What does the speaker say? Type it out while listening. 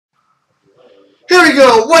we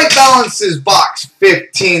go. White balances box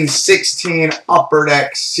 15-16 Upper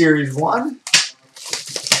Deck Series 1.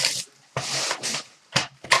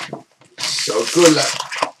 So good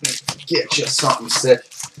luck. Get you something sick.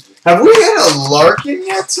 Have we had a Larkin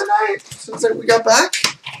yet tonight since we got back?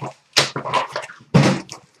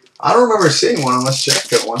 I don't remember seeing one unless Jeff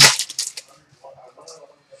got one.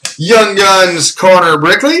 Young Guns Connor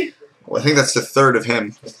Brickley. Well, I think that's the third of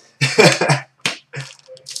him.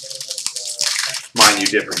 Mind you,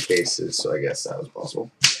 different cases, so I guess that was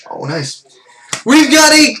possible. Oh, nice. We've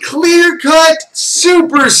got a clear-cut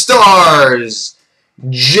Superstars.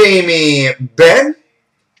 Jamie Benn.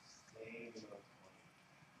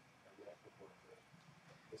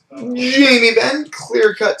 Jamie Benn,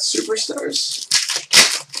 clear-cut Superstars.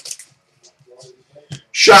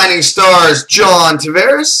 Shining Stars, John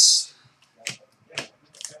Tavares.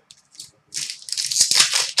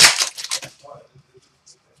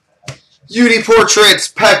 Beauty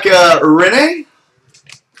Portraits, Pekka Rinne.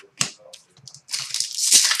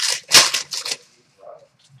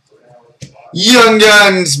 Young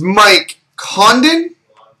Guns, Mike Condon.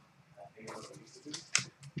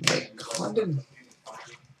 Mike Condon.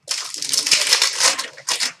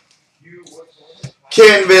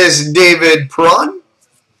 Canvas, David Perron.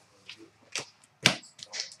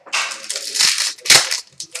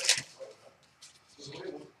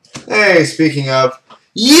 Hey, speaking of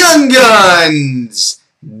Young Guns,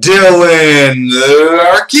 Dylan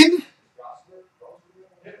Larkin.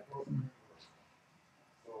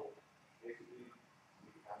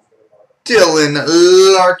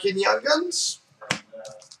 Dylan Larkin, Young Guns.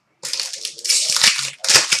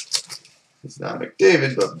 It's not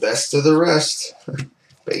McDavid, but best of the rest.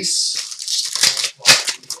 Base.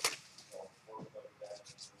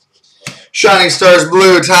 Shining Stars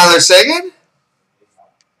Blue, Tyler Seguin.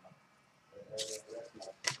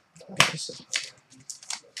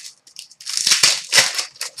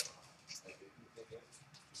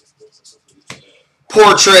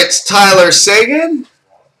 Portraits, Tyler Seguin.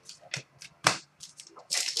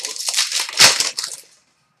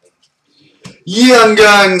 Young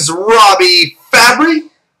Guns, Robbie Fabry.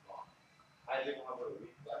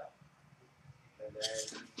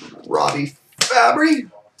 Robbie Fabry.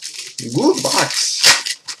 Good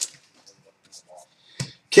box.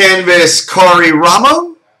 Canvas, Kari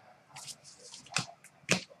Ramo.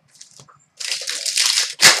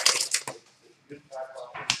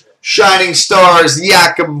 Shining Stars,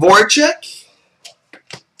 Jakub Voracek.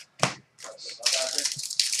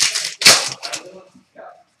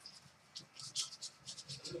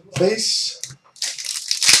 Base.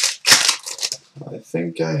 I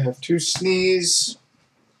think I have to sneeze.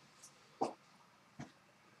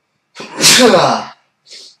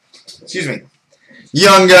 Excuse me.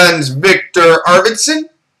 Young Guns, Victor Arvidsson.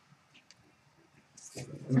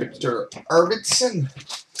 Victor Arvidsson.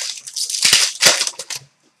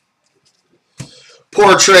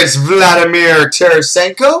 Portraits, Vladimir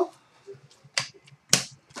Tarasenko.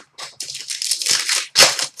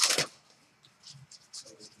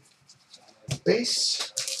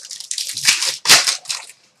 Base.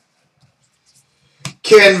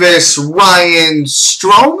 Canvas, Ryan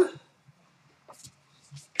Strome.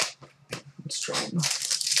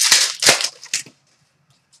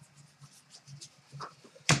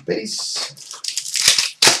 Base.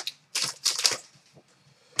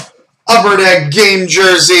 Upper Deck game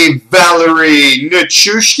jersey, Valerie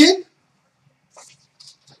Nichushkin.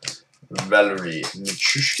 Valerie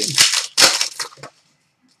Nichushkin.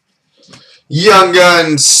 Young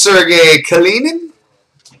Guns, Sergei Kalinin.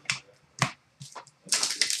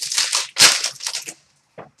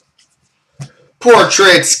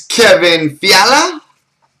 Portraits, Kevin Fiala.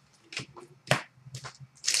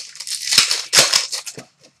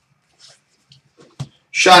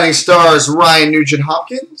 Shining Stars, Ryan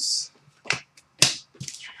Nugent-Hopkins.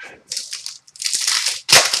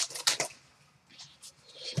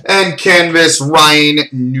 And Canvas, Ryan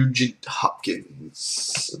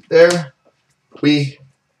Nugent-Hopkins. There we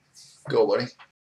go, buddy.